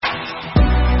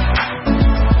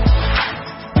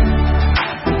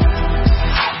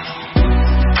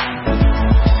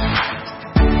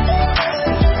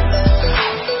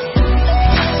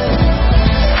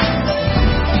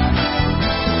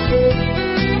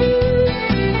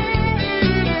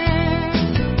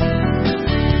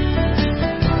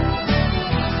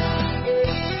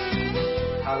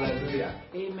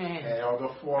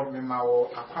our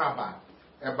Akwaba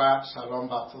Eba Shalom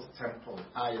Baptist Temple,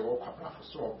 I walk up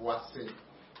so Boise,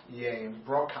 ye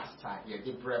broadcaster, ye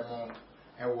de Bremont,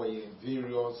 away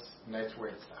various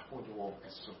networks, I hold the work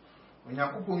so. When you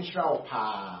are going to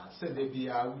pa, said they be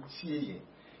a utie,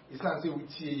 it's as if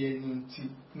utie in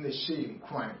the shame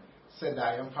crime, said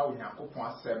I am found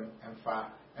Yakupon Sem and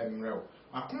far and real.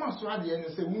 I come as well the end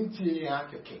and say, Wintie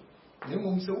Yakake.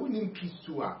 Nemum se unim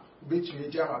Christu a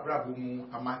ubetumi gya abrabo mu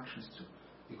ama Christu,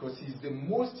 because he is the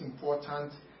most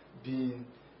important being,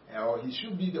 or he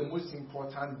should be the most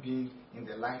important being in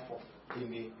the life of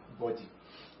anybody.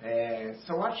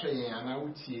 So what say ana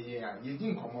utie ye a ye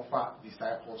din komo fa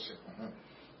discipleship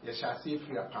ye shall say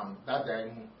free apam that day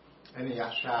mu ene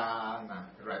ya sha na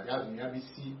radio nya bi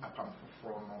si apam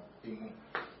foforo no emu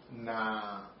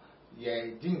na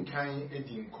ye din kan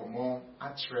edin komo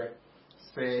atre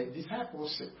say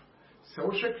discipleship. So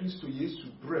we share Christ to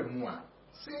Yesu bremua.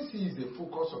 Since he is the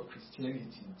focus of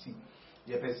Christianity,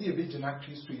 ye pesi e bejina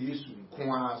Christ to Yesu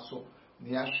nkoa so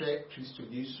ne ya share Christ to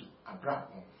Yesu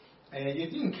abrabo. Ye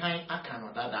din kan aka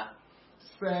no dada.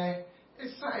 Say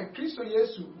aside Christ to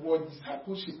Yesu was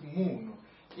discipleship moon.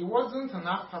 It wasn't an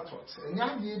afterthought.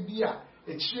 Nya ye bia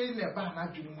e chire ne ba na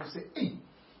dwene mu say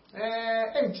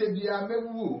enche bia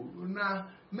mewu na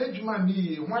mejuma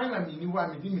mi why na mi ni wa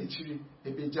mi di mechiri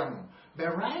ebejano.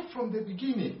 But right from the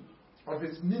beginning of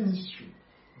his ministry,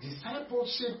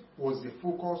 discipleship was the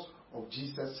focus of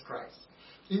Jesus Christ.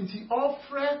 In the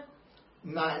offer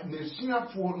na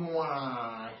nesuafo no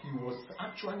he was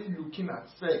actually looking at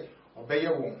say obey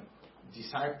won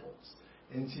disciples.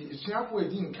 In the nesuafo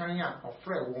edi nkan ya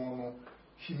offer won no,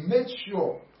 he made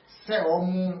sure say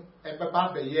omo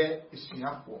ebeba beye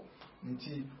esuafo.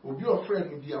 Nti obi offer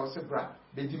no bia o se bra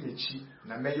bedi mechi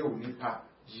na meye onipa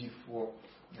jifo.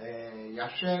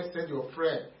 Yahweh said your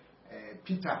friend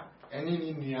Peter, and in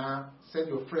India said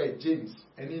your friend James,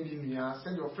 and in India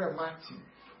said your friend Matthew.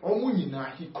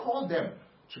 Omunina, he called them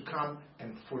to come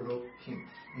and follow him.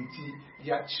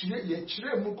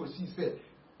 Yachire Mukosi said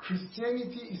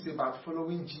Christianity is about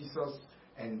following Jesus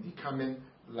and becoming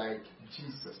like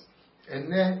Jesus.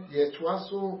 And then yet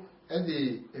also at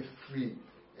a free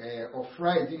or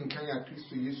Friday in Kenya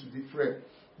Christo used to different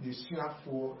the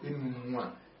for in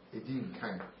one. Edin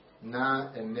kind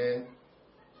na ene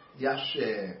ya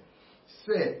share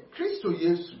say Christo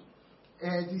Yesu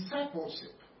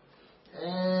discipleship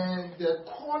and the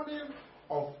calling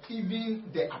of even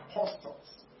the apostles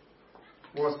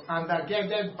was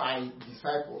undergirded by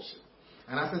discipleship.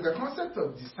 And I said the concept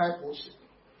of discipleship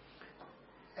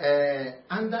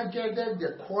undergirded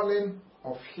the calling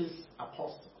of his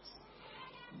apostles.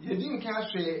 You didn't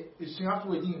catch a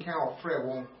isuafo didn't care of free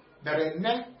one, but a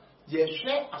net ye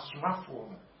share asomafo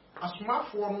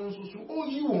no so oh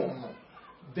you won.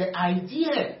 The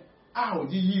idea how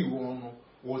the you won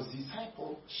was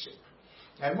discipleship.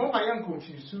 And when I am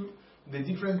confused the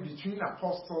difference between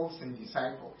apostles and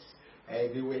disciples,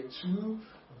 there were two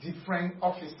different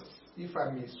offices, if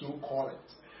I may so call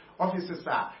it. Offices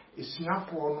are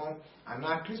esuafo no and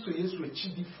na Kristo Yesu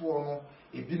echidifo no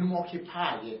ebinom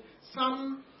occupy.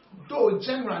 Some, though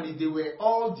generally they were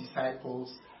all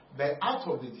disciples, but out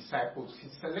of the disciples, he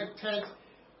selected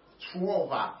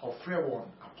 12 or 3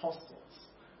 apostles.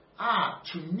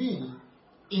 To me,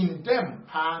 in them,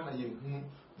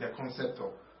 the concept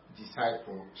of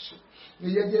discipleship.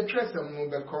 You trace them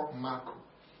no Marco.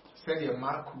 Say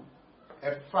Marco,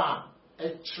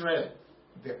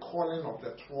 the calling of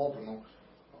the 12 no,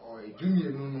 or a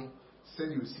junior no, say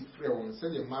you see 3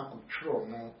 say Marco Tro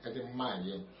no, at the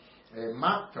Mayan,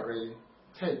 Mark 3,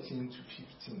 13 to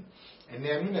 15. And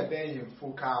then in a very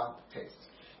focal text,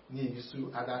 need use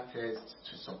other texts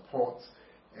to support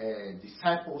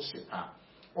discipleship.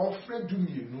 Offer do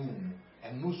me noon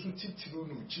and no sutitiru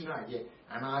no china ye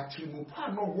and I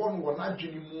trimupa no one not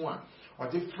dreaming more or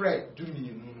the Fred do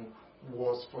me noon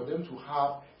was for them to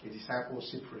have a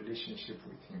discipleship relationship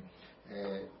with him.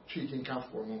 Treating come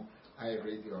for no I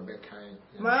read your back kind.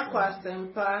 Marquas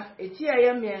Tempa, Etia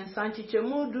Yamian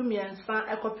Sanchichemu do me and San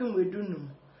Ecopim with Dunum.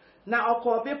 Na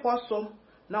okobe poso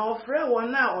na ofre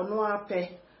won na ono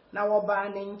ape na wo ba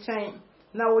ne nchen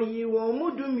na wo yi won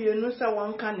mudu mienu se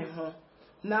won ka ne ho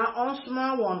na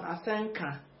onsoma won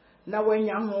asenka na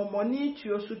wanya ho moni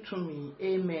tuo sutumi.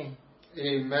 Amen.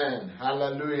 Amen.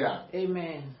 Hallelujah.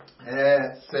 Amen.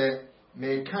 Say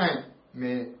me kind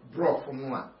me bro from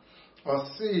one or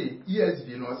say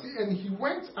ESV no say and he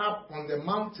went up on the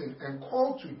mountain and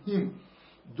called to him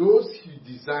those he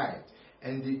desired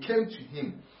and they came to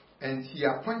him. And he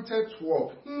appointed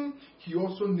 12, whom he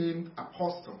also named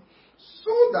apostles,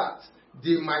 so that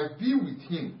they might be with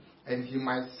him, and he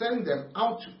might send them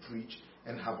out to preach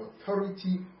and have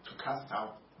authority to cast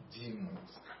out demons.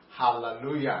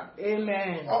 Hallelujah.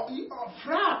 Amen.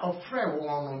 Ofre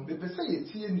won be say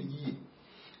yetie ni yi.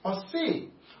 O say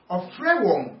ofre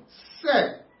won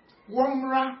say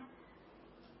wonra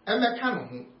emeka no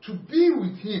ho to be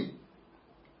with him.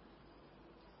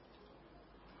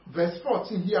 Verse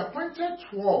 14, he appointed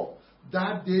 12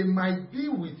 that they might be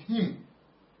with him.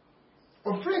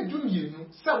 Ofre dumienu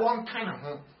say one kind of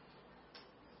ho.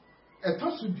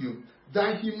 Etosubium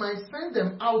that he might send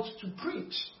them out to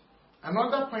preach.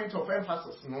 Another point of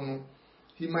emphasis,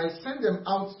 he might send them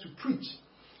out to preach.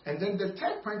 And then the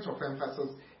third point of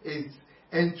emphasis is,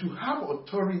 and to have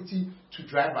authority to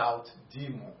drive out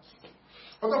demons.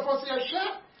 Although for say,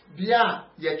 Bia,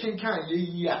 ye kinkan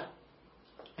ye ya,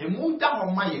 emuda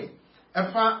homaye,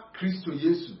 efa Christo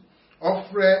Yesu,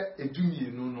 ofre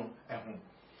edumie no ehun.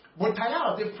 But I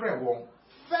have the prayer one,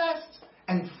 first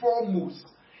and foremost,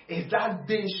 is that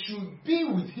they should be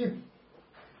with him.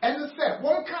 And they said,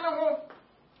 one kind of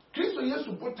Christo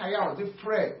Yesu put out the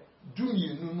prayer, do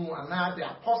you know, and now the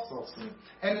apostles.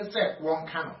 And they said, one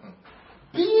kind of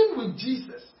being with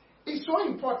Jesus is so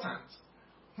important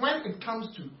when it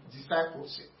comes to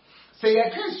discipleship. Say,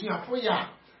 a case you are for ya,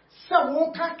 say,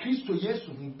 one kind Christo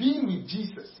Yesu, being with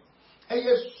Jesus. And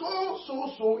it's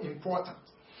so important.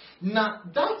 Now,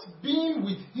 that being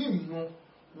with him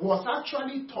was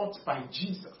actually taught by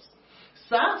Jesus.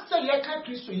 Sa say ye ka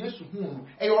Kristo Yesu hu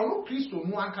e ono Kristo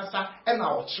nu ankasa e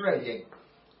na o kire ye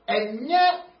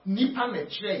enye nipa na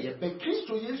kire ye be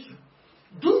Kristo Yesu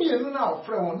dumienu na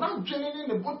ofre won na dwene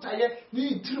ne botaye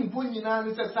ni tirimpo nyina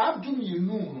ne se sa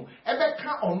dumienu no e be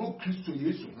ka ono Kristo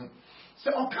Yesu hu se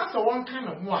o ka so won ka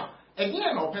ne ho a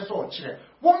enye na o pese o kire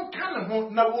won ka ne ho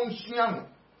na won sua no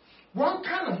won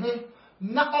ka ne ho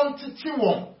na ontete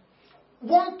won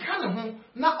one kind of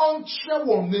na on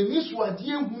trewo menis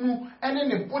wadie hunu ene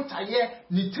ne botaye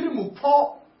ni tirimu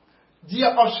po dia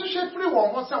ohwehwe free won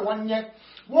ho se wonye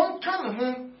one kind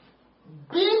of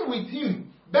being with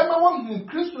him bema won hu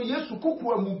Kristo Yesu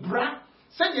koku amubra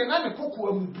se ye na ne koku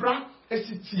amubra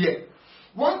esitie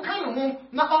one kind of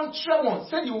na on trewo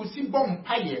se ye osi bom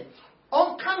paye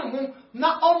on kind of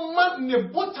na on ma ne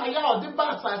botaye o de ba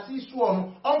asasi so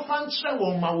on fan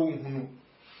trewo ma won hunu.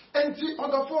 And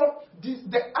therefore,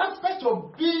 the aspect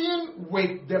of being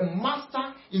with the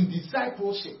master in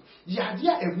discipleship,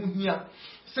 yadia emuhia.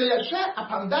 Say ya share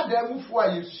upon that they move for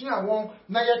a year one,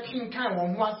 na ya king kind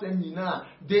one once and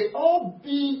they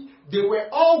were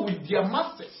all with their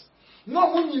masters.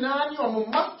 No munina or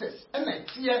masters, and I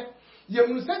tear you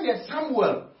will send ya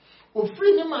Samuel, or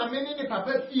free him a many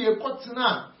papa fear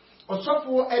cotina, or so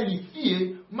for Eli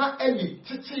fear, ma Eli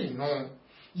titi no.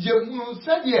 You will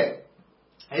send ye.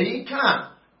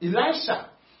 Elisha,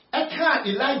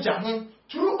 Elijah,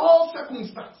 through all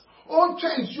circumstances, all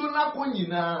change you not when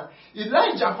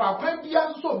Elijah for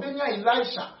Pembia so benya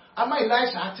Elisha, ama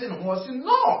Elisha attend was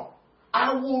no.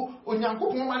 I will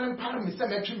onyanko woman and parami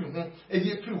cemetery a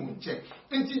year through.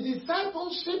 And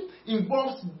discipleship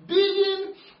involves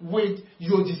being with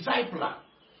your discipler.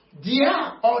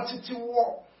 Dear altitude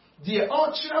war, dear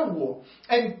ultra war,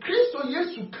 and Christo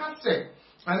Yesu Kase,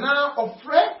 and now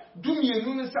offer. Do me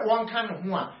a say one kind of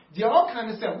one. The all kind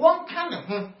of say one kind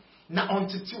of na on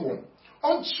titi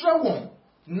on trewon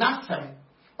nothing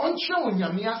on trewon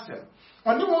yamiasem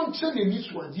on the one chain in this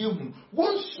was you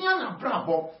one siana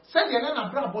brabo said the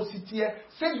nana brabo city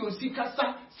said you see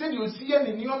casa said you see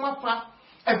any neoma fa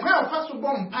a prayer of first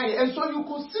bomb pie and so you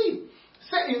could see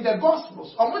say in the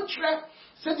gospels or what trap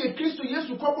said the Christo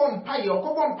Yesu kobom pie or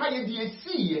kobom pie the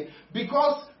see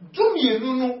because do me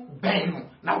no ben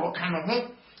na what kind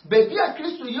of baby a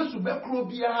Kristo Yesu be kro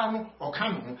bia no oka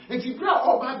no enti bra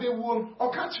oba be wo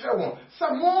oka kire won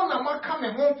samo na maka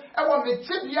me ho e wo me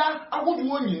tebia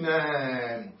awodu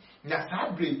nyina na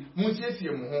sabre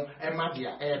musiesie mu ho e ma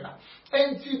dia eba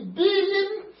enti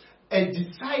being a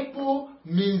disciple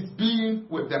means being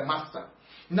with the master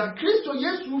na Kristo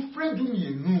Yesu fredu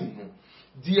mienu no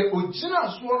the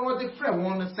original so no the friend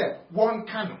one say one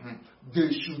kind of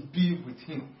they should be with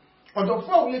him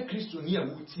odofo we Kristo ni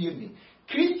awutie ni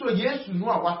Kristo Yesu no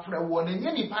a wafrɛ wo na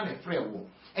nye nipa na frɛ wo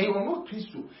ɛyɛ ɔno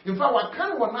Kristo in fact wa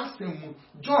kan wɔ n'asɛm mu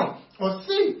John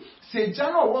ɔsi sɛ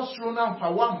gya na ɔwɔ soro na mfa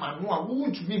wa ma no a wo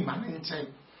ntumi ma ne nkyɛn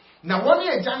na wɔn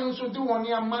yɛ gya no nso de wɔn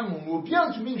ama no no obi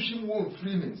ntumi nhwim wɔn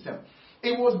free ne nsɛm.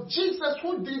 It was Jesus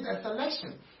who did a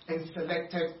selection and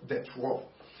selected the 12.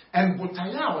 And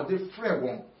botaya or the frɛ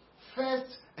one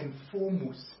first and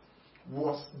foremost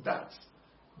was that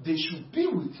they should be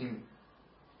with him,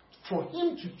 for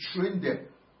him to train them,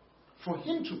 for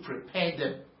him to prepare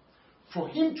them, for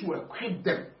him to equip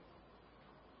them.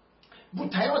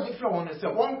 But I want different one say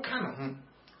one can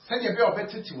send your bell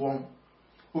better to one,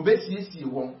 obesi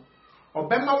one, or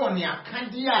Bema one ya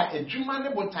candia, a Juma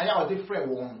nebo tire or different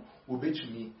one, obey to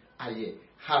me. Aye.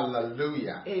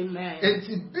 Hallelujah. Amen.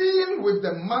 And being with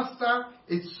the master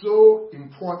is so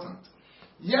important.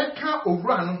 Yeka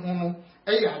overan hono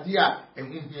eyadia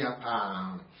ehunhia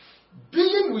pa.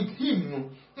 Being with him no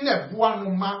na boa no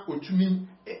ma otumi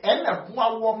na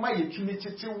boa wo ma yetumi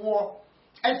tete wo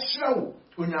ekyerewo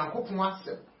onyankopon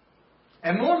asem.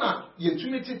 Eno na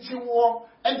yetumi tete wo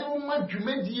ede wo ma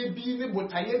dwumadie bi ne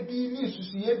botaye bi ne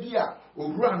susuye bi a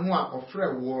owura no a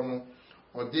ofre wo no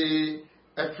ode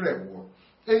efre wo.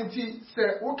 Enti se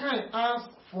wo kan ask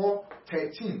for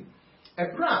 13.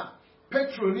 Ebra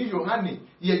Petro ni Yohane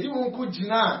yedi won ko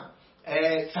gina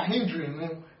Sanhedrin no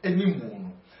animu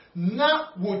no na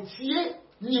wotie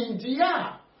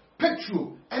nimdia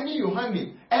Petro ani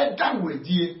Yohane edan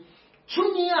wedie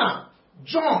tumi a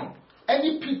John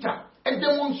ani Peter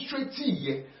demonstrate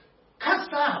ye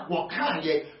kasa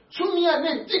wakaye tumi a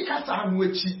na di kasa anu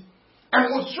achi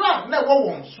emosra na wo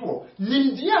won so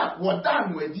nimdia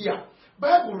wodan wedia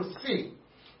Bible say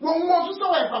when one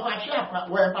so where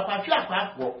Papa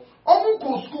Shapa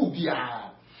Omunko school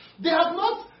bia. They have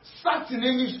not sat in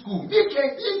any school.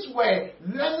 These were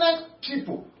learned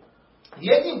people.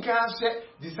 Yet in cancer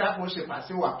discipleship as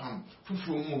they were come.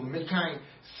 Fufu mekan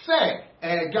say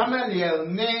Gamaliel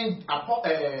named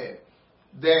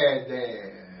the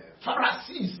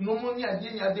Pharisees,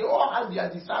 they all had their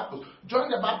disciples. John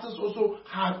the Baptist also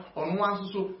had on one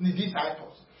also the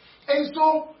disciples. And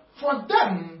so for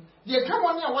them, they come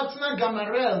on here what's not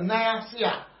Gamaliel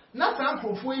Nayasia. Not some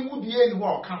profane would be any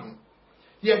walk come.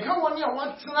 Ye come on here,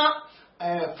 what's not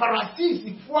Pharisees,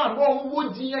 if one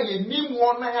would dear ye name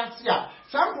one Nayasia.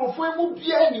 Some profane would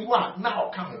be anyone now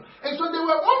come. And so they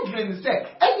were wondering,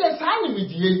 say, and yes, I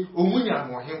with ye, Umuya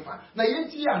or Himfa. Now,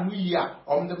 yet ye are we are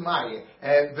on the Maya,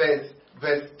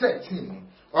 verse 13.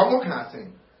 Or more can I say?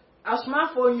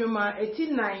 Asmafo nyuma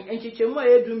 89 enchichemo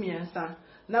edumiensa.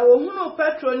 Na wohunu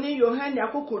Petro ni Yohane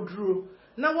akokoduru.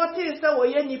 Na wote ise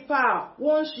woye nipa a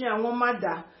wonsua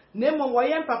nwomada na mo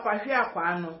woye mpapahwe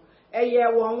akwa no eye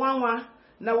wonwanwa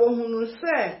na wohunu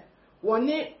se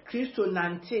woni Kristo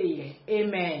nanteye.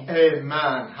 Amen.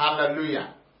 Amen.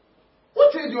 Hallelujah.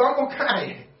 What is your own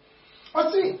kind?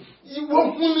 I see you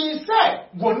wohunu se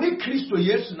woni Kristo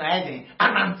Yesu na eden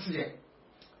ananteye.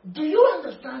 Do you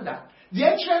understand that? The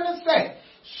ancient said,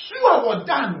 sure were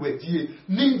done with you.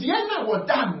 Nindiana were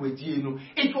done with you. No,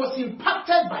 it was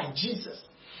impacted by Jesus.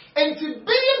 And to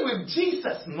being with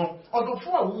Jesus, no, or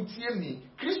before would hear me,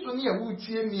 Christonia would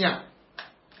hear me.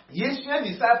 Yes, your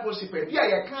discipleship,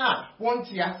 dear, can't want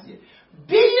to ask you.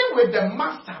 Being with the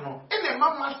master, no, and the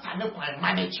master, no, quite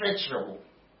manage treachery.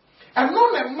 And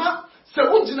no, the master,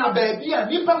 so would you not be a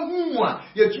nipa mua,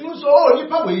 yet you so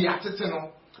nipa way at it,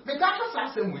 no. But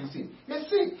that's the same way, see. You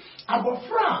see,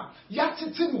 abofra,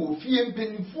 yatitin wo fie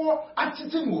mpenifo,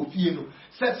 atitin wo fie no.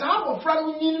 Se sa abofra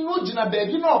no nyin no gina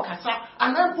baabi na okasa,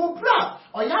 anampo bra,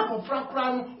 oya abofra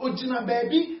kra no ogina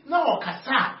baabi na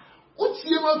okasa.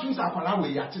 Utie no tun sakwala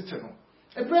we yatitin no.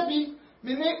 Ebra bi,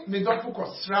 me dofo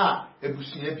kosra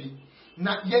ebusua bi.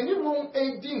 Na yeni won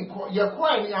edi nko, ye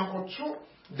kwa ni ankoto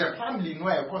the family no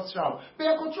e kosra. But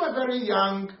ye koto a very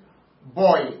young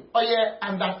boy, oye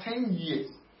under 10 years.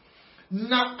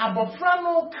 Na abofra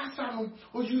no kasa no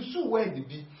o use word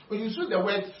bi o use the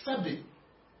word sebe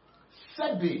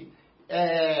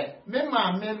me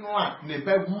ma me no a ne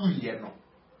ba wuye no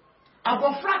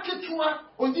abofra ketua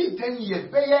only 10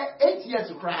 years be 8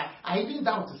 years cry I even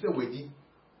doubt to say wedi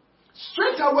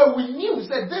straight away we knew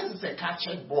said this is a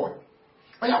catched boy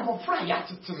oya abofra ya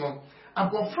tete no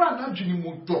abofra na dwini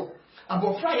mu do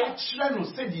abofra ya kire no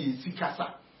said ye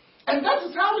sikasa and that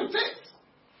is how it is.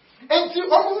 And see,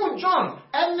 John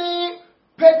and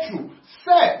Petro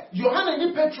said, Yohane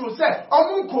ni Petro said,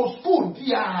 Omunko school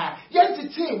dia,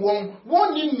 yentiti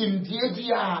won nim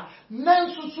dia,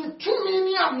 nansu su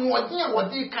tumini amwadi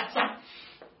wadi kata.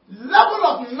 Level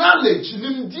of knowledge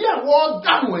nim dia wo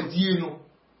dan wadi no.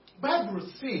 Bible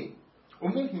say,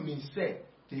 Omunku said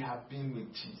they have been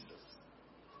with Jesus.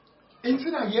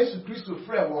 Enti na Yesu Christo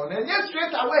frɛ won, and yes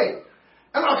straight away.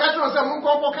 And I catch you say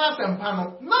munko ka sempa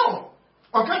no. No.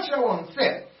 Okache won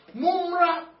say,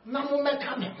 Mumra na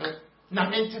mumeka me ho na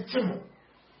mentete mo.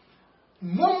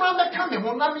 Mumra meka me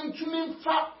ho na mentumi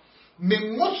mfa me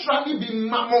mosra ni bi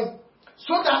mamo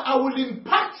so that I will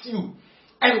impact you.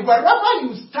 And wherever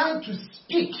you stand to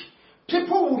speak,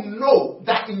 people will know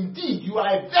that indeed you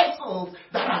are a vessel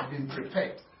that has been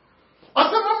prepared.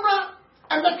 Ose mumra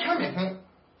meka me ho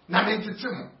na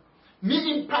mentete mo.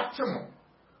 Me impact mo.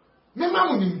 Me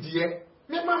mamu nimdie.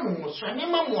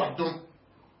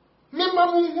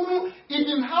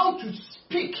 even how to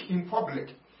speak in public,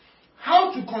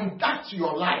 how to conduct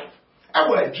your life. So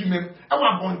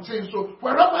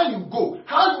wherever you go,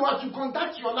 how you are to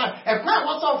conduct your life. If I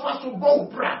was offered to bow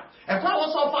bra, if I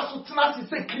was offered to tell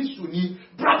say Christo ni,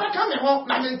 brother come home,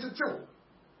 na mentito.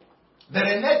 There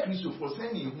are no Christo for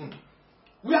sending him.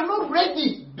 We are not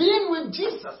ready being with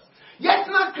Jesus. Yet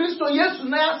not Christo, yes,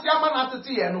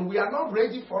 and we are not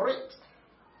ready for it.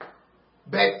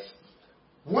 But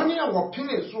when you are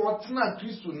opinion, so what's not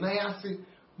Christo, Nayasi,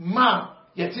 ma,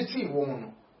 yetiti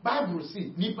woman. Bible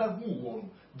says, nipa who won,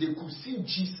 they could see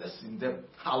Jesus in them.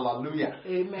 Hallelujah.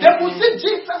 Amen. They could see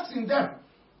Jesus in them.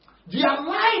 Their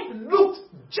life looked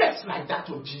just like that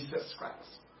of Jesus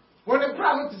Christ. When they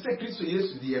promised to say Christ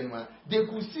yes to the end, they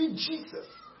could see Jesus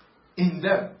in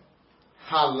them.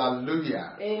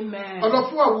 Hallelujah. Amen. And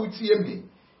of what would hear me?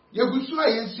 You could see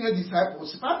your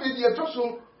disciples. Papa, they are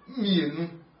also me.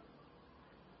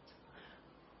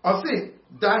 I say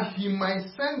that he might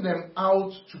send them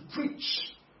out to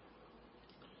preach.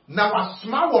 Now a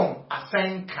small one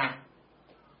assign can.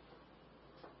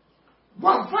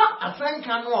 One part assign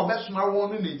can no best small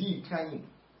one in the D can.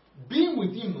 Being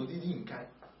with him no didn't can.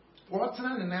 What's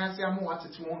not an answer more what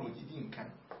it won't with didn't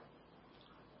can.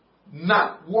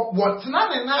 Now what's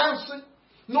not an answer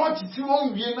not it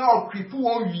won't be now cripple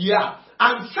one year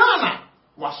and Sana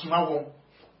was small one.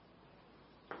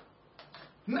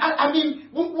 I mean,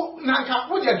 Nanka,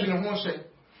 what you're doing, Moshe.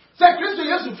 Say, Christo,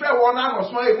 yes, to pray one hour or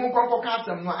small, it won't conquer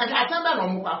custom, and I can't no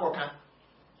more.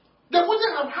 They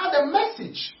wouldn't have had a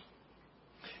message.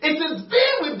 It is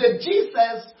being with the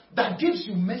Jesus that gives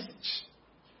you message.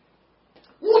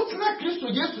 What's not Christo,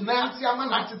 yes, to Nancy, I'm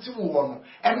an attitude one,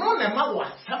 and no, never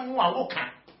was someone.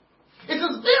 It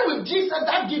is being with Jesus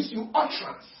that gives you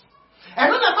utterance.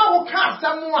 And no, never will cast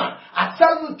someone, I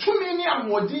tell you, too many are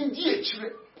more than DH.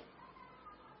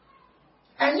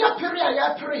 And your period,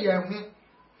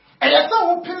 and yes, I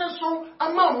will pin so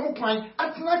a man who climb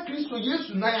at not Christo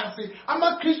Yesu Nayasi, I'm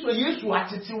a Christo Yesu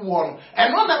attitude one,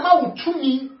 and on a mouth to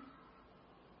me,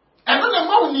 and on a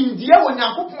mouth in India when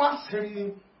I hope one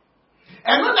ceremony,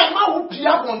 and on a mouth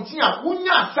Pia Montia,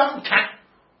 Wunya some cat,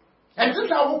 and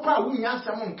this I will call Wunya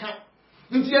some cat.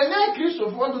 In the name Christo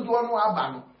of one to do one,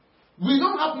 we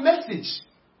don't have message.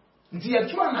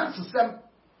 The two answers them.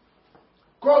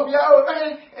 Call me out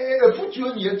a foot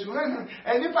you near to him,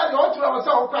 and if I ought to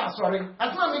also pass, sorry,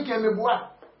 as not making me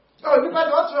bois. Oh, if I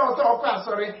ought to also pass,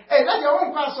 sorry, hey, that's your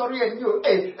own pass, sorry, and you,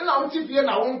 hey, and I'll tip you and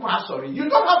I won't pass, sorry. You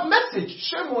don't have message,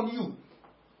 shame on you.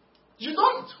 You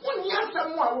don't. When you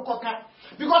answer more,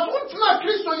 because what's not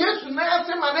Christo, yes, and I ask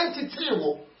him an entity.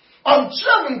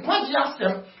 Until in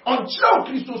Quajiasem, until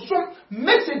Christo, some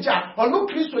messenger, or no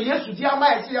Christo, yes, to the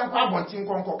Amaya, say, I'm wanting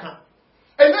Concoca.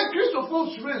 And then Christo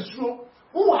falls through.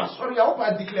 Who are sorry, I hope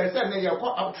I declare that they are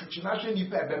called out to national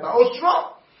newspaper. Oh,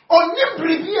 strong. On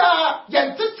Nibrivia,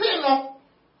 Yantino.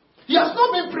 He has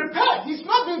not been prepared. He's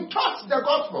not been taught the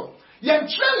gospel.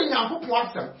 Yantrelling and who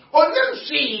wants them. On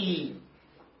Nimshi.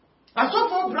 I saw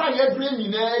for Brian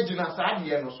bringing edge in a side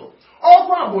here also.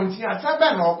 All for Bontia,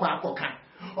 Saban or Quacoca.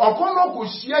 Or Kono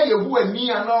Kosia, you and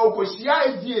me, and all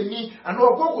Kosia is dear me, and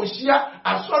all Kosia,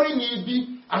 a sorry need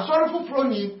be, a sorrowful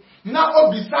flowing. Now,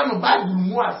 Obisano Bible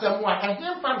more somewhere, and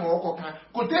him fan or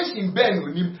quotation Ben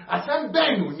on him, I send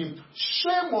Ben on him.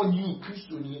 Shame on you,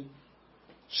 Christian.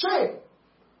 Shame.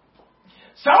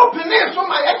 So, Pinay, so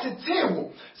my table.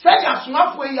 Say, as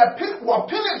my way, a pin or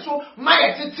Pinay, so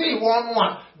my table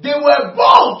one. They were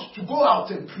bold to go out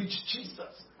and preach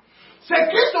Jesus. Say,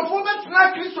 Christopher, that's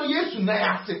not Christo, yes, and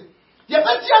I said. Yet,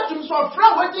 you so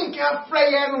from wedding can't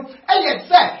pray, and yet,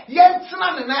 say, yet,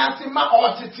 son, and I say, my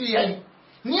authority.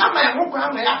 Near my home,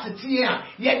 I have to tear,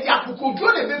 yet Yakuko do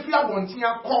the Befia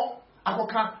Bontia call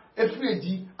Akoka,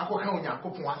 Efredi, Akoka,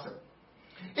 Yakopuasa.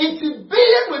 It is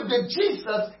being with the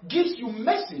Jesus gives you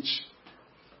message.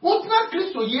 What's not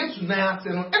Christo yes to Nayas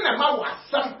and a Mawa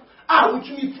some are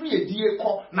which me free a dear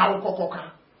call now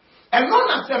Kokoka. And none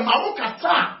of them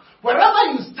Mawaka, wherever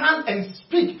you stand and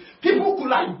speak, people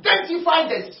could identify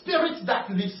the spirit that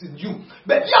lives in you.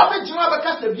 But you have a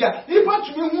Jinabaka, you want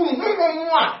to be moon,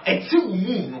 and see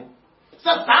moon.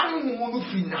 Satan moon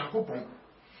free now, coupon.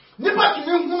 Nipa to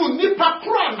me moon, Nipa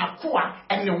Kran, Aqua,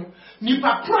 and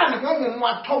Nipa Kran, one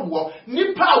more tower,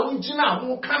 Nipa Ujina,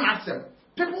 who can ask them.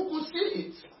 People could see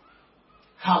it.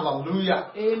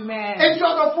 Hallelujah. Amen. And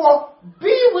so therefore,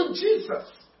 be with Jesus.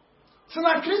 So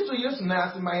now Christo yes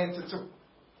now in my entity.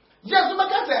 Yes,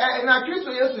 because and I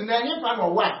Christo yes in any fan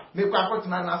or what make a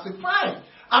na say fine.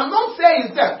 I'm not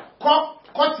saying that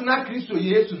Christo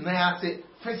yes now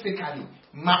physically.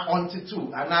 ma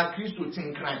ontitu ana Kristo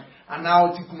tinkran ana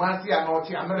oti Kumasi ana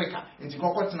oti America nti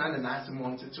kokotena ne na ase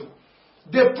ontitu.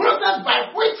 The process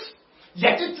by which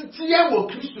yet it tie wo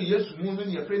Kristo Yesu mu no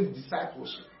ne friend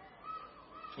discipleship.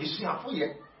 Isuafo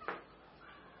ye.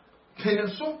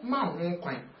 Penso ma ho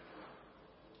kwan.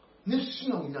 Ne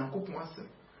sua Onyankopon asem.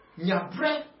 Nya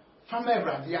bre fama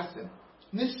Awurade asem.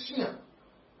 Ne sua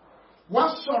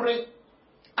wa sori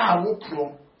a wo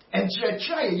kro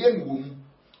enkyerɛkyerɛ ye ne wo mu.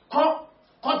 Ko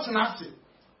tena ase.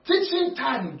 Teaching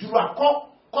time duru ko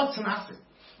tena ase.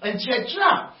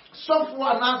 Enkyerɛkyerɛ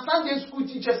software na Sunday school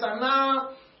teachers na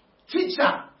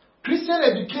teacher Christian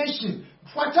education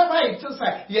whatever it is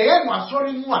ye no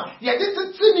asori mu a ye de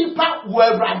tete nipa wo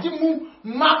Awurade mu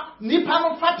ma nipa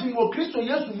no fati wo Kristo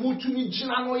Yesu mu tumi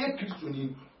gina no ye Kristo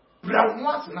ni bra mu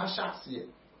ase na sha ase.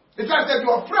 It is that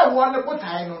your friend wo ne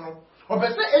botai no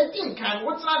obese edin kan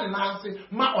wo tena ne na ase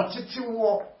ma otete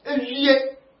wo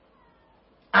ewie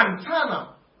antana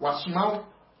wasuma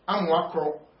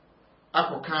amwakro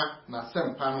akoka na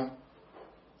sempa no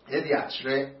ye de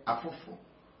akyere afofo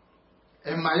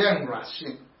emaye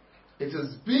nrahye. It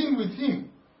has been with him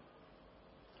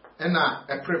and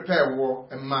a prepare war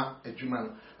and ma a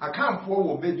juman. I can't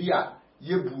for baby a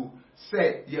yebu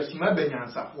say yes my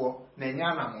benyansa for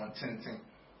Nanyana Montentin.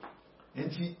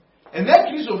 And that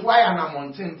piece of why I'm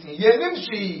Montentin, ye then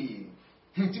she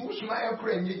hinty was my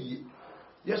crane ye.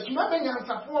 Yes, my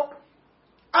benyansa for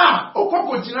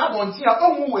Okopo Jina Bontia,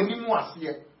 oh, when you was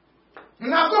here.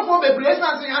 Now go for the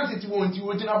blessing and the won't you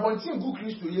would not want to go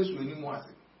Christ to yes when you was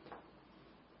it.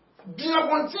 Dia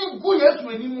bontin go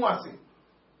Yesu enimu ase.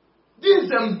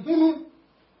 Dizem hunu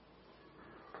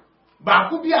ba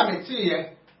ku bia mete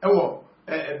ye ewo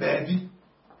baabi.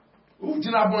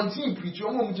 Ugina bontin preach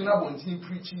o mo gina bontin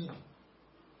preach yi.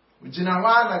 Ugina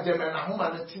wa na dem na homa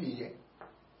na tie ye.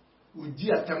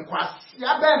 Udi atem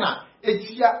kwasia be na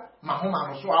etia mahoma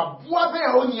no so aboa be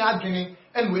a oni adwene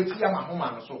ene etia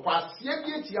mahoma no so kwasia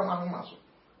bi etia mahoma so.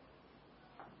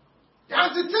 Ya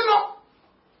titino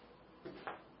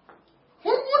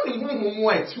Wait,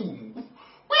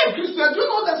 Christian, do you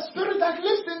know the spirit that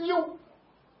lives in you?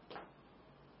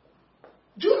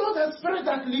 Do you know the spirit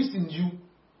that lives in you?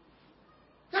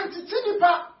 Let me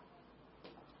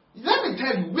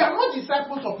tell you, we are not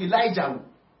disciples of Elijah.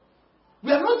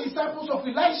 We are not disciples of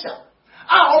Elisha.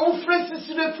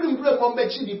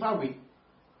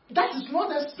 That is not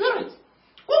the spirit.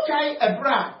 Okay,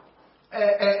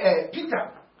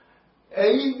 Peter.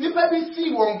 Nipa bi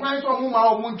si won kwan so mo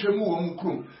ma o ntwemu wo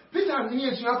nkrom Peter ni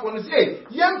esuafo no say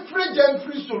yem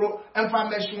free soro emfa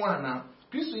mehwe ana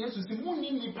Kristo Yesu si mu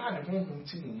ni nipa ne honhom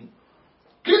ti mu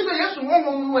Kristo Yesu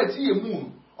honhom no ati ye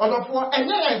mu odofo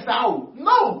enye ensa o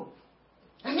no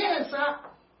enye ensa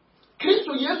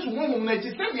Kristo Yesu honhom na ti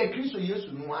se de Kristo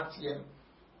Yesu no atie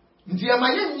ndi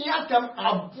amaye ni atam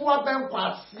aboa ben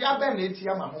kwasia ben na eti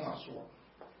ama homa so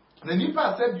na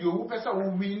nipa se bi owu pesa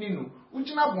wo wini no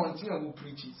ujina bonti na wo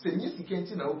preach se nyi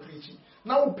sikenti na wo preach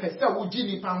na wo pesa wo gi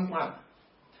nipa nkwa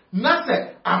na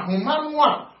se ahoma no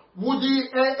a wo di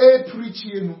preach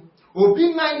enu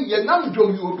obi nan ye nam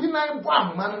dom ye obi nan bo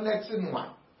ahoma no na ti no a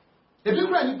ebi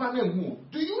kura nipa na hu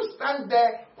do you stand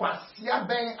there kwasia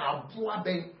ben aboa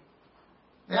ben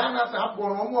na na sa apo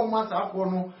no mo sa apo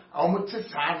no a mo te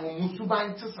sa no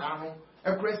musuban te sa no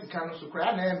ekura sika no so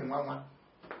kura na emi mama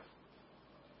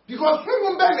because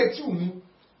who be let you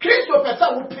Kristo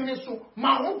pesa wo pini so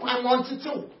ma ho kwan won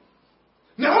tetew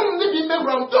na hom ne bi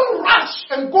megram don't rush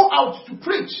and go out to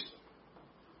preach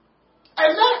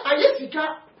and then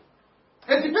ayesika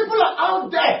and the people are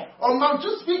out there on mount to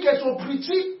speakers or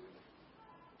preaching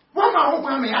what ma ho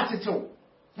kwan me atetew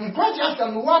nkwa ji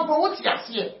asem no wa bo wo ti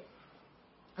ase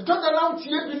I don't allow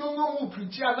tie bi no no mu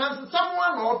preach and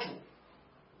someone or two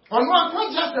ono nkwa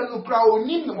ji asem no kra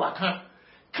oni ne waka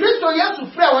Kristo Yesu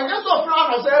frɛ when you so frɛ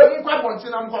no say nkwa bonti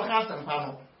na mkɔ ka asɛmpa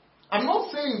no I'm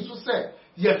not saying so say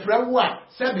ye frɛ wo a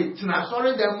say be tina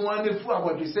sorry dem one ne fu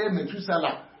abɔdwe say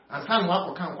Metusala and kan wa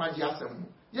kɔ kan kwaji asɛm no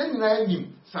ye nyina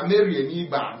anim Samaria ni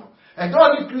ba no and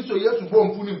all the Kristo Yesu bo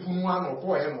mpu ni mpu no ano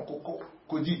kɔ he no kokɔ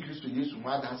kodi Kristo Yesu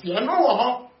ma dan se no wo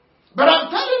ho. But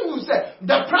I'm telling you, say,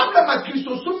 the problem at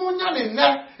Kristo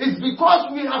is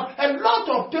because we have a lot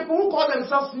of people who call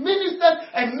themselves ministers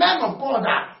and men of God.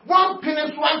 One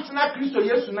penance, one tina Kristo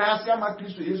Yesu na asi ama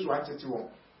Kristo Yesu atete wo.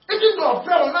 It is no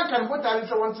fair one can put that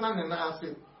into one tina na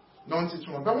asi no ntete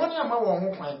wo. But one ama wo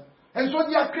ho kwan. And so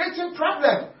they are creating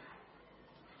problem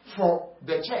for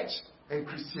the church and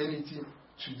Christianity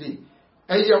today.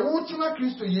 E ye wo tina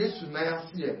Kristo Yesu na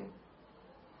asi e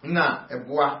na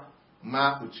eboa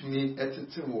ma utumi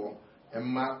etete wo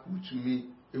emma utumi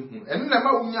ehu enu na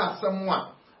ma wunya asem a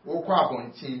wo kwa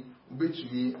abontin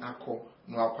ubetumi akọ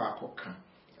no akọ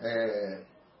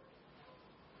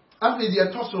after the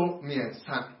atoso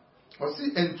miensa or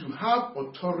see and to have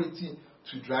authority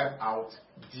to drive out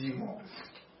demons.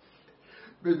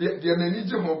 But the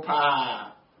manager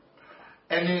pa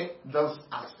any those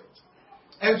aspects.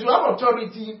 And to have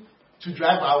authority to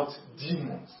drive out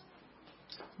demons.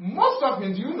 Most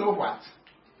often, do you know what?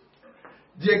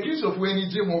 The accused of when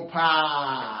you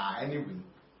pa anyway.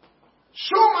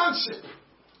 Showmanship.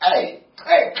 Hey,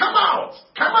 come out!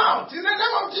 Come out! In the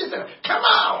name of Jesus, come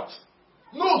out!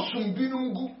 No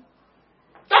sumbinungu.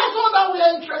 That's all that we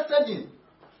are interested in.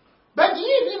 But do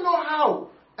you even know how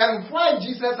and why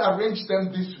Jesus arranged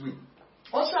them this way?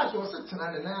 Also, as I was sitting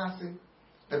and I say,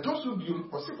 a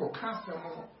tosubium, or sick or cancer,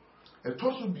 a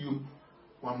tosubium,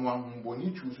 one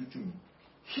boni choose to me.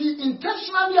 He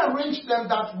intentionally arranged them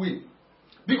that way.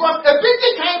 Because a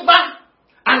baby came back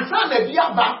and son a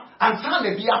biaba and son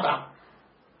a biaba.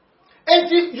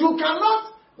 And if you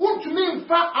cannot want to mean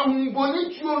far and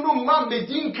boni no man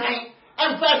medin kind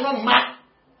and fair no mat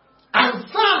and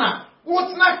sana.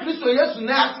 What's not Christo yes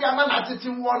na see man atiti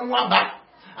one waba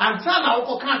and sana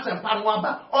oko cancer pan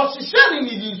waba or she sharing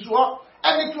it so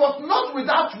and it was not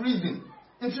without reason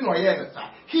into no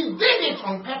he did it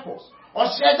on purpose or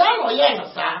she done or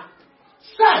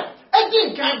sir I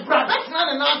think I brought that's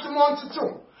not an answer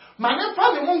to my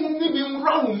family won't be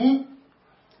wrong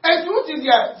and what is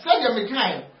your say your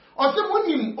mekai or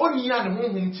someone only and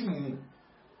home team.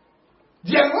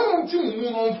 The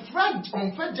anointing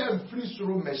on fragile free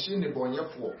through machine the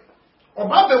bonnet for. Or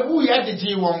Baba who had the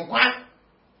G1 quack.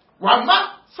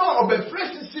 Wama saw of a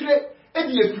fresh city,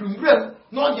 and the Plumbrel,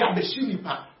 not the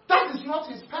Abeshinipa. That is not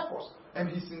his purpose and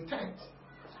his intent.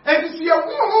 And it's your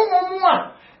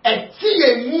woman, a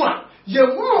tea mua, your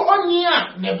woman on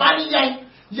ya, nebody yang,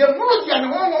 your woman and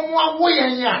woman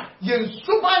way ya, your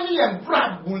supani and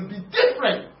brad will be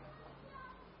different.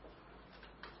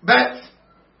 But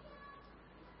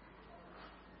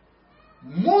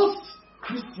most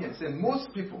Christians and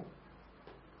most people,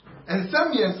 and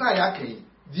some years I came,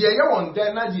 the year on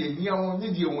Dana, the year on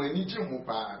the when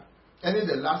and then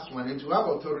the last one, and to have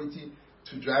authority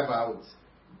to drive out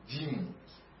demons.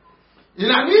 In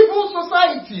an evil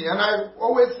society, and I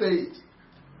always say it,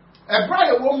 a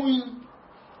prayer woman,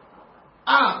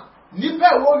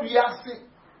 nipe wo wiase,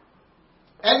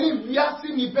 any wiase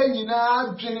nipe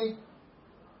nyina dwene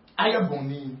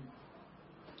ayaboni.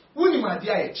 Wuni ma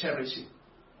dia ye cherish.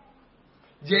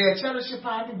 Dia ye cherish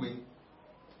pa the way.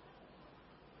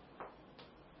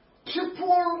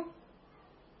 People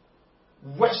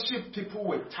worship people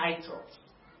with titles.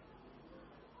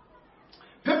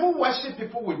 People worship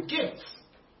people with gifts.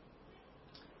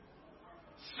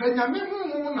 Senyame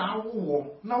hu na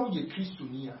wo na wo ye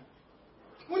Kristonia.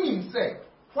 Wuni say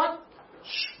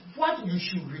what you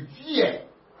should revere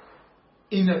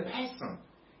in a person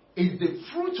is the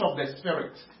fruit of the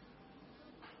Spirit.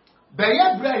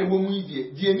 Baya bra ye wo mu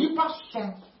die nipa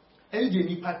som and die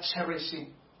nipa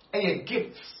cherishing and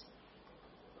gifts.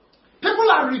 People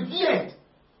are revered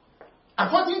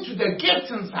according to the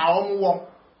gifts in Saomo.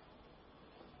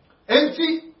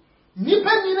 Enti nipa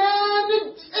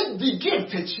nyina the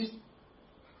gift echi.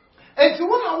 Enti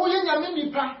wona wo ye nyame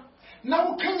nipa na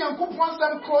wo kan Yankopon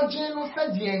sam kroje no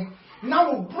sadien na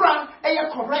wo bra eye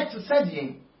correct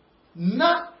sadien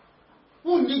na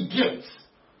who need gifts.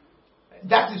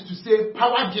 That is to say,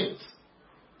 power gifts.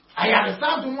 I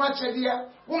understand too much idea.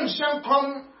 One shall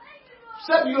come,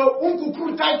 said your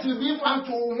unkukru title be fan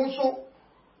to Muso.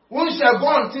 One shall go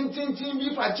on tin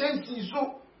be for change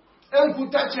so. And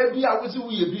put touch a be I was a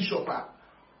bishop.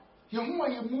 You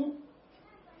move.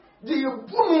 Do you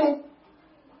boom?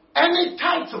 Any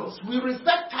titles? We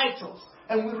respect titles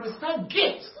and we respect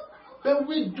gifts, but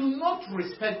we do not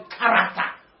respect character.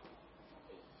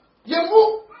 You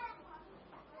move.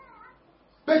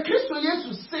 But Christo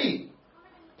Jesus say,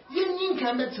 "Yin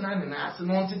can be tonight and ask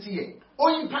no entity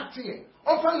or impact here.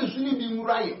 Often the suni be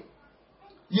muraye.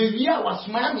 Ye was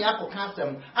my yako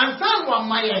custom, and some one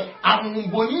my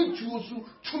boni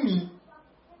to me.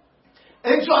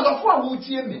 And to other four will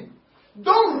hear me.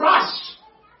 Don't rush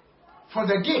for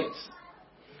the gates.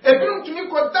 It belongs to me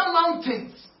got down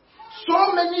mountains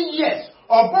so many years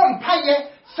or bomb pie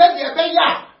said the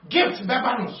beya gift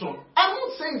beba so. I'm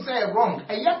not saying they're wrong.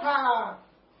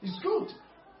 It's good.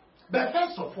 But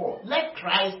first of all, let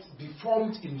Christ be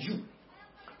formed in you.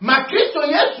 Ma Kristo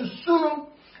Yesu sunu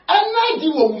ena di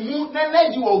wo mu na na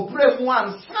di wo brem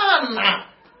wan sana.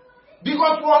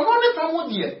 Because we are not from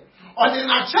here. Or the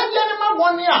natural ma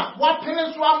woni a wa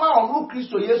pene so ama onu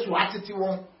Kristo Yesu atete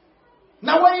won.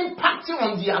 Now we're impacting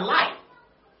on their life.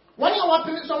 When you want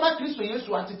to some Christ for years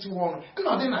to attitude one, and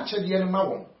not then actually the enemy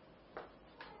one.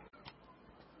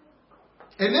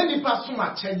 And then the person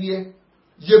at Chedia,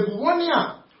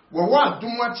 Yebuonia, what do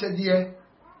much Chedia,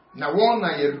 now one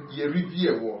ye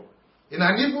review war. In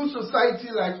an evil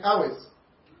society like ours,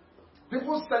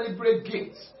 people celebrate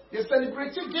gifts. They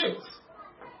celebrate gifts.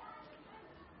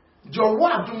 Jo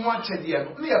wa do much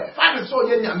Chedia, me a father so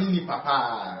ye nyamini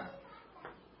papa.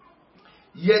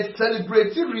 Ye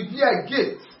celebrate revere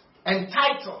gifts and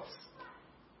titles.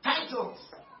 Titles.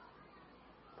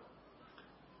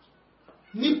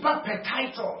 Nipa per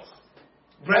titles.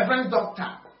 Reverend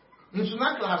Doctor. Into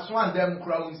na class 1 them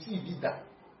crown see vida.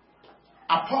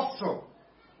 Apostle.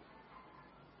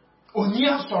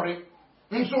 Onia sorry.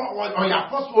 Into or your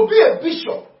apostle be a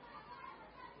bishop.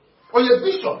 Or your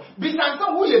bishop.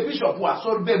 Bisanta who your bishop was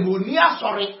sorry be onia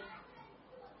sorry.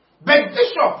 But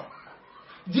bishop.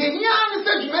 The Nyan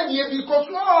said you many because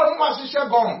no one is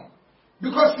gone.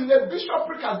 Because in the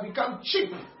bishopric has become cheap.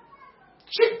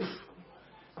 Cheap.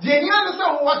 The Nyan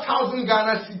said 1,000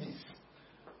 Ghana cedis.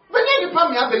 When you pay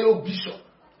me have a little bishop,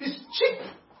 it's cheap.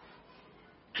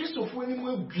 Christopher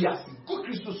anymore biasi. Good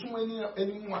Christopher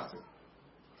anymore.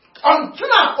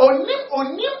 Ontuna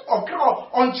onim okra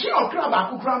onchi okra ba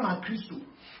kokra ma Christo.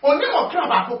 Onim okra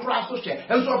ba kokra so she.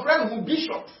 And so friend who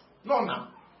bishop. No now.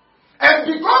 And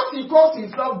because he calls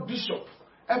himself bishop,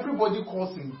 everybody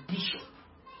calls him bishop.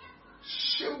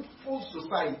 Shameful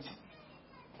society.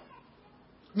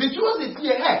 Me choose it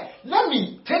here. Hey, let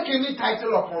me take any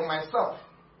title upon myself.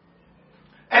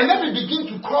 And let me begin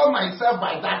to call myself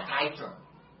by that title.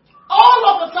 All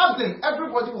of a sudden,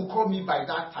 everybody will call me by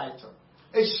that title.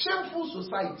 A shameful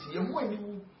society.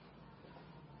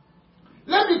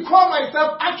 Let me call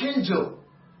myself Archangel.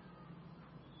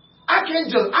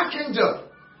 Archangel.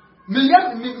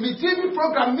 Me TV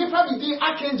program, me probably the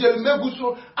Archangel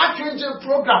Mebuso, Archangel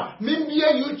program, me be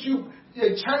a YouTube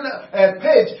channel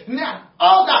page. Now,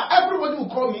 all that, everybody will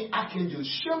call me Archangel.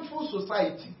 Shameful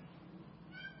society.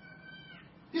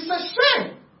 It's a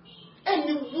shame.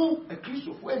 Any woo a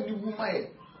Christopher, any woman.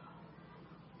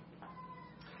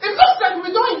 It looks like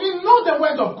we don't even know the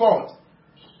word of God.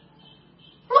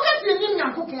 Look at the name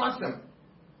Yankupon.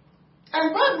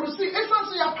 And Bible see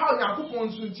essentially a power Yankupon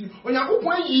Sunti, when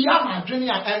Yankupon Yama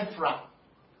Junior Enfra.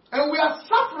 And we are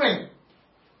suffering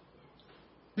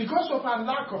because of our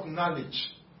lack of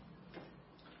knowledge.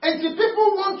 And the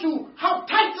people want to have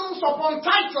titles upon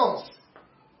titles.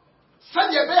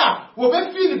 Will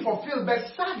be feeling fulfilled, but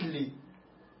sadly,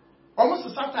 almost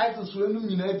the subtitles will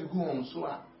illuminate the go on. So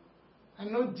I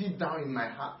know deep down in my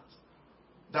heart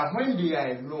that when they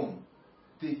are alone,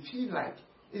 they feel like,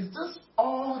 is this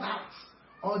all that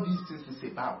all these things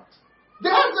is about? They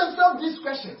ask themselves these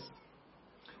questions.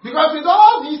 Because with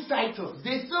all these titles,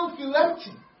 they still feel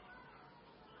empty.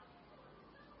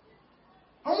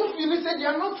 Almost feel they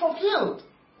are not fulfilled.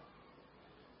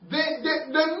 They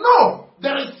know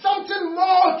there is something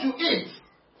more to it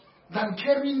than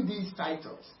carrying these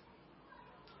titles.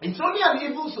 It's only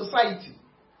an evil society.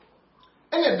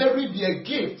 And a very dear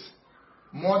gift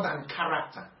more than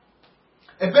character.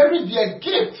 A very dear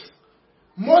gift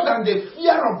more than the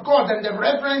fear of God and the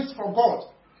reverence for God.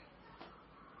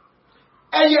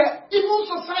 A evil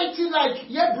society like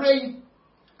Yebre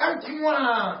and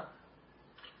Kwa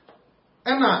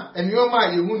Emma and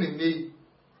Yoma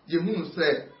Yehunu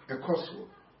said a coswo.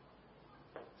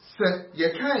 Said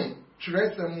Yekai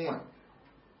Teresa Mua.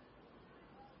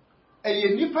 A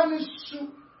Yenipani Su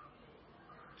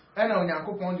and on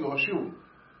Yakupon your show.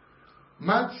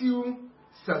 Matthew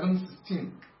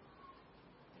 7:16.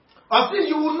 I say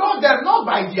you will know them not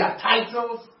by their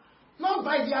titles, not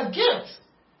by their gifts,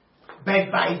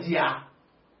 but by their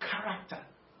character.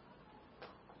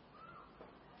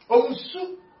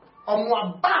 Omusu,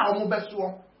 omuaba,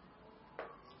 omubesuo.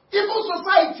 Evil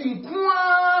society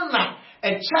kwana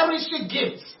a cherished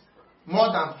gift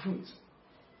more than fruit.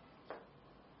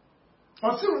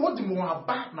 I say what the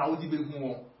muaba na odi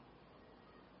behu.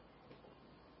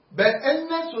 But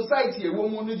any society a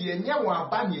woman no dey nya wa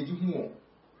ba na edi hu.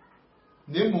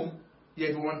 Nemo,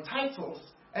 ye want titles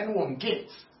and want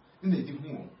gifts in the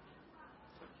hu.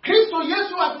 Christ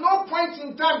Yesu at no point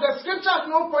in time, the scripture at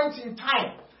no point in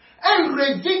time, and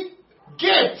ready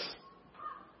gifts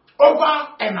over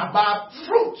and above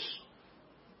fruits.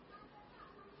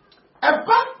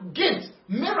 About gifts,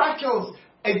 miracles,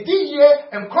 a year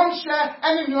and come share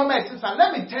any new message.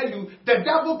 Let me tell you, the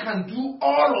devil can do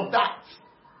all of that.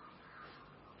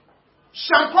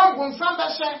 Champagne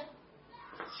bonsambeshe,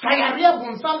 sayaria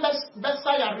bonsambeshe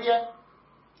sayaria.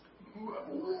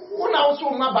 Una also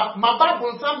maba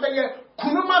bonsambeye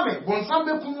kunumame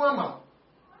bonsambe kunuama.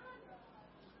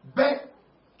 But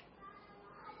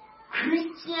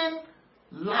Christian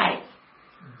life,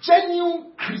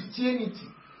 genuine Christianity,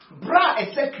 bra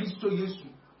ese Christo Yesu.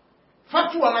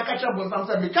 Fatu anakacha bonsam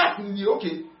say make ni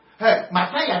okay. Hey,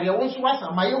 Mataya there won't was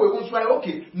my way won't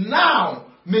okay. Now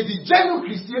may the genuine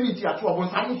Christianity at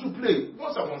bonsam to play.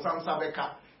 Once a bonsam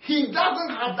sabeka. He doesn't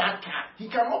have that card. He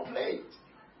cannot play it.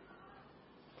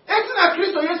 Etina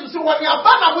Christo Yesu say when ya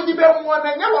bana wo di be won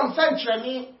na nya won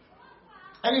sanchani.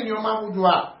 Ene ni o ma hudu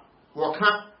a wo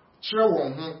ka kire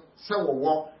won ho se wo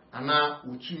wo ana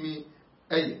wotumi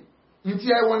eye.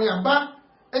 Nti ai won ya ba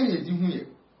ene edi hu ye.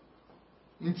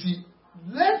 Nti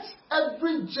let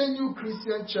every genuine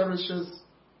Christian cherishes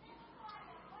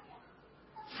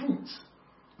fruit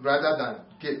rather than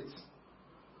gifts.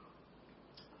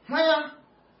 Haya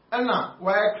ana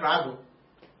why crowd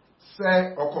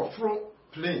say okofro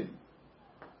plane.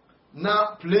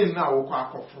 Na plane na okọ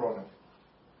akofro no.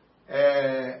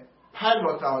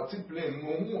 Pilot our plane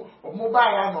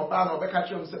mobile no ba no be catch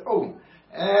him say oh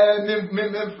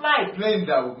me fly plane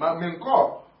da me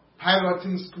call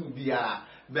piloting school bia.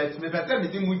 But me better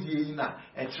me di mu die na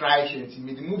try shanty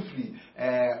me di mu free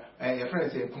your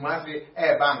friend say Kumasi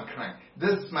bank crime.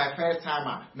 This is my first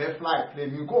time me fly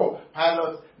plane me go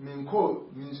pilot me go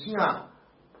me sia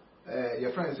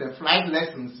your friend say flight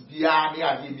lessons bia me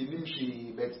ade me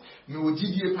nimshi but me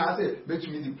odidie pass it bet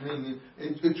me the plane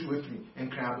etu free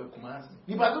and crime Kumasi.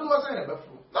 Ni ba do was say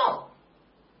no.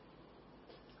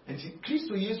 And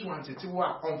Christo Yesu antete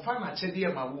wa on fa na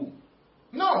chede ma wo.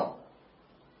 No.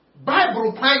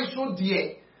 Bible kwan so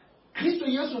de Christo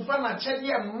Yesu fa na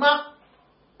chede ma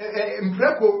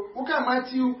mpreko uka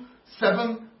Matthew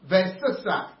 7 verse 6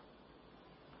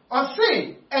 or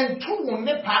say and two will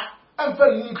nepa and fa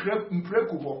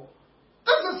mpreko bo.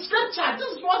 This is scripture.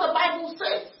 This is what the Bible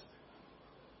says.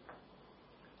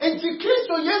 And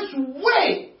Christo Yesu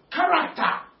way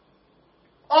character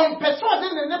on person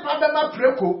in the nepa bema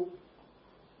preko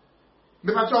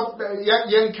me pa talk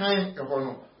yen kan e ho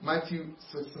no Matthew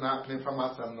 6 na play from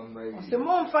us and number 8. Se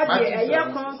mon fa de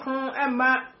eye kronkron e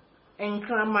ma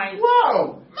nkramai.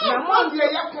 Wow! Na mon de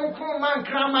eye kronkron ma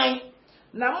nkramai.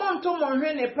 Na mon to mon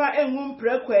hwe ne pa enwu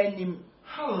mpreko anim.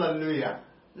 Hallelujah.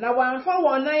 Na wanfa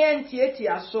won na ye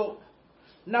ntietia so.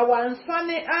 Na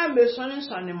wansane a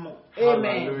mesonsone mo.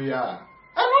 Amen. Hallelujah.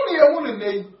 Eno ne ewu ne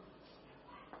nei.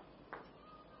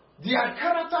 Their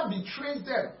character betrays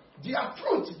them. Their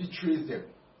fruit betrays them.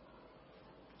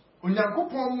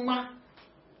 Onyankopon ma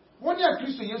woni a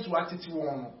Christo Yesu atete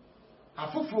won no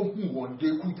afoforo hu won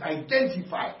they could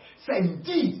identify say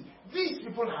indeed these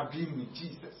people have been with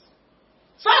Jesus.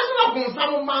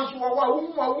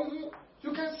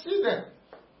 You can see them.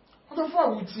 What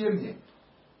for we tie me?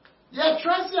 Yeah,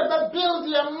 try see about build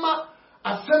your ma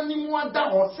assembly one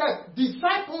that or said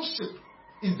discipleship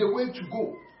is the way to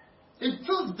go. It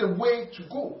is the way to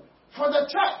go for the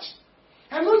church.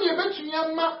 And when you bet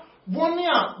to ma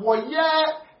Bonia,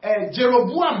 woye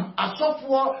Jeroboam,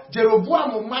 asofo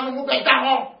Jeroboam man mo beta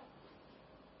ho.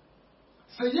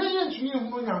 Se ye ntumi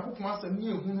ehunu Nyankopon asem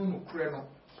ni ehunu no kure no.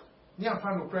 Ni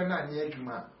afa no kure na anye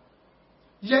adwuma.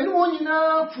 Ye ne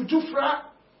wonyina futufra.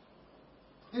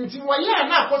 Nti woye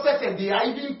na akose they are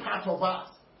even part of us.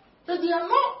 But they are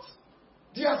not.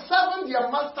 They are serving their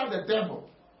master the devil.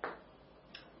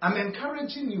 I'm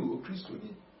encouraging you,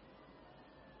 Christian.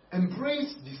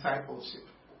 Embrace discipleship.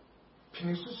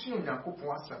 Pinisusi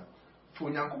Onyankopon asem for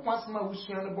Onyankopon asem a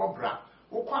wusua no bobra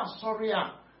wokwa asori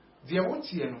a de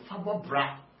wotie no fa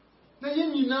bobra na ye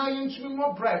nyina ye ntumi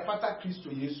bobra fata Kristo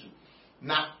Yesu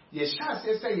na ye sha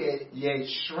se ye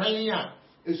hwen a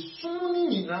esum ni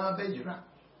nyina ba yira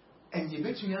enye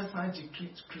betumi asan ji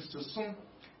Kristo som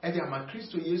e de ama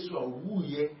Kristo Yesu a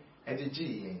wuye e de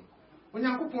ji ye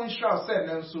Onyankopon hwa se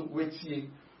na nso wetie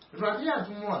Awurade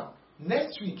adom a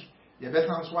next week ye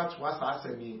better so what was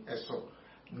asemi eso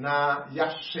na ya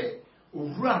hwe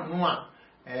owura no a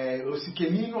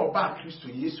osikeni no oba Kristo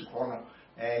Yesu ho no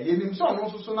ye nim so no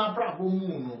so na brabo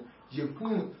mu no ye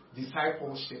hu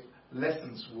discipleship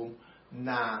lessons wo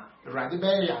na Awurade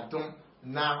be ya dom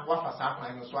na wafasa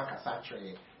kwan no so akasa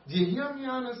twere die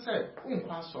hiamia no se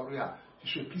unkwa sori a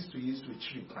hwe Kristo Yesu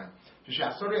chiri kwan hwe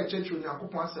asori a chechi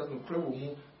Onyankopon asem no kra wo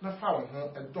mu na fa wo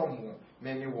ho edom wo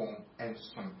many won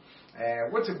ensom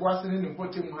what a boss in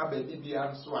important Muhammad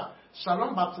Ibia so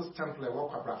Shalom Baptist Temple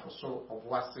Wakabra for so of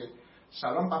Wase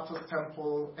Shalom Baptist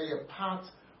Temple a part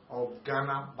of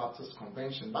Ghana Baptist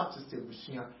Convention Baptist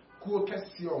Ebusia Kuo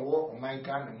Kesi or my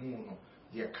Ghana Muno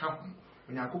the camp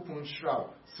Onyankopon Shroud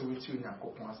so with you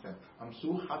Onyankopon asem. I'm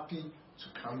so happy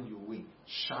to come your way.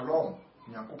 Shalom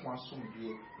Onyankopon som be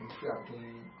in free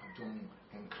adom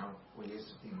and come for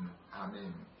yes.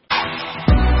 Amen.